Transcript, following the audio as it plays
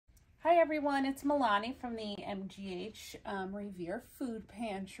Hi everyone, it's Milani from the MGH Revere Food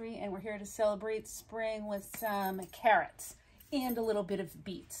Pantry, and we're here to celebrate spring with some carrots and a little bit of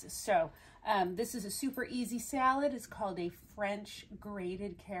beets. So this is a super easy salad. It's called a French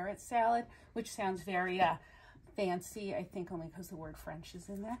grated carrot salad, which sounds very fancy, I think only because the word French is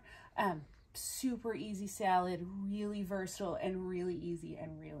in there. Super easy salad, really versatile and really easy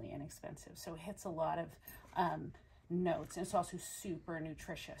and really inexpensive. So it hits a lot of notes, and it's also super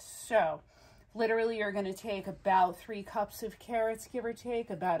nutritious. So literally you're going to take about 3 cups of carrots, give or take,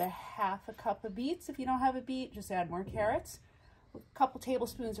 about a ½ cup of beets. If you don't have a beet, just add more carrots, a couple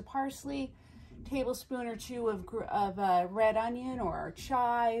tablespoons of parsley, tablespoon or 2 of red onion or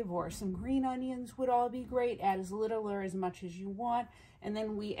chive, or some green onions would all be great. Add as little or as much as you want. And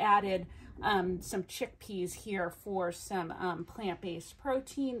then we added some chickpeas here for some plant-based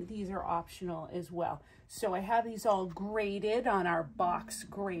protein. These are optional as well. So I have these all grated on our box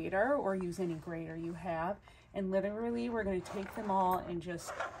grater, or use any grater you have. And literally we're going to take them all and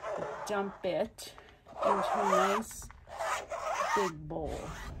just dump it into a nice big bowl.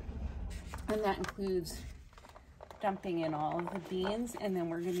 And that includes dumping in all of the beans, and then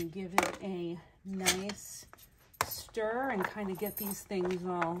we're going to give it a nice stir and kind of get these things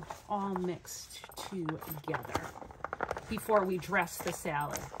all mixed together before we dress the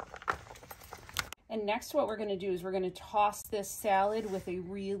salad. And next what we're going to do is we're going to toss this salad with a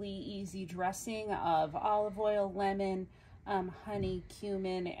really easy dressing of olive oil, lemon, honey,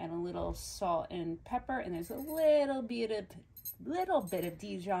 cumin, and a little salt and pepper. And there's a little bit of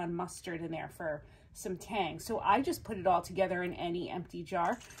Dijon mustard in there for some tang. So I just put it all together in any empty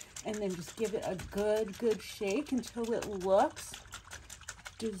jar and then just give it a good shake until it looks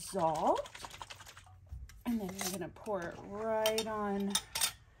dissolved. And then you're going to pour it right on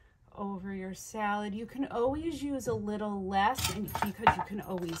over your salad. You can always use a little less, and because you can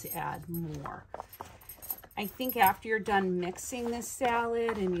always add more. I think after you're done mixing this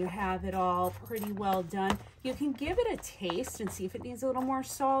salad and you have it all pretty well done, you can give it a taste and see if it needs a little more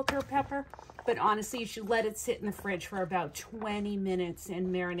salt or pepper. But honestly, you should let it sit in the fridge for about 20 minutes and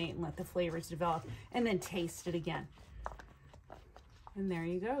marinate and let the flavors develop, and then taste it again. And there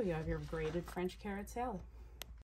you go. You have your grated French carrot salad.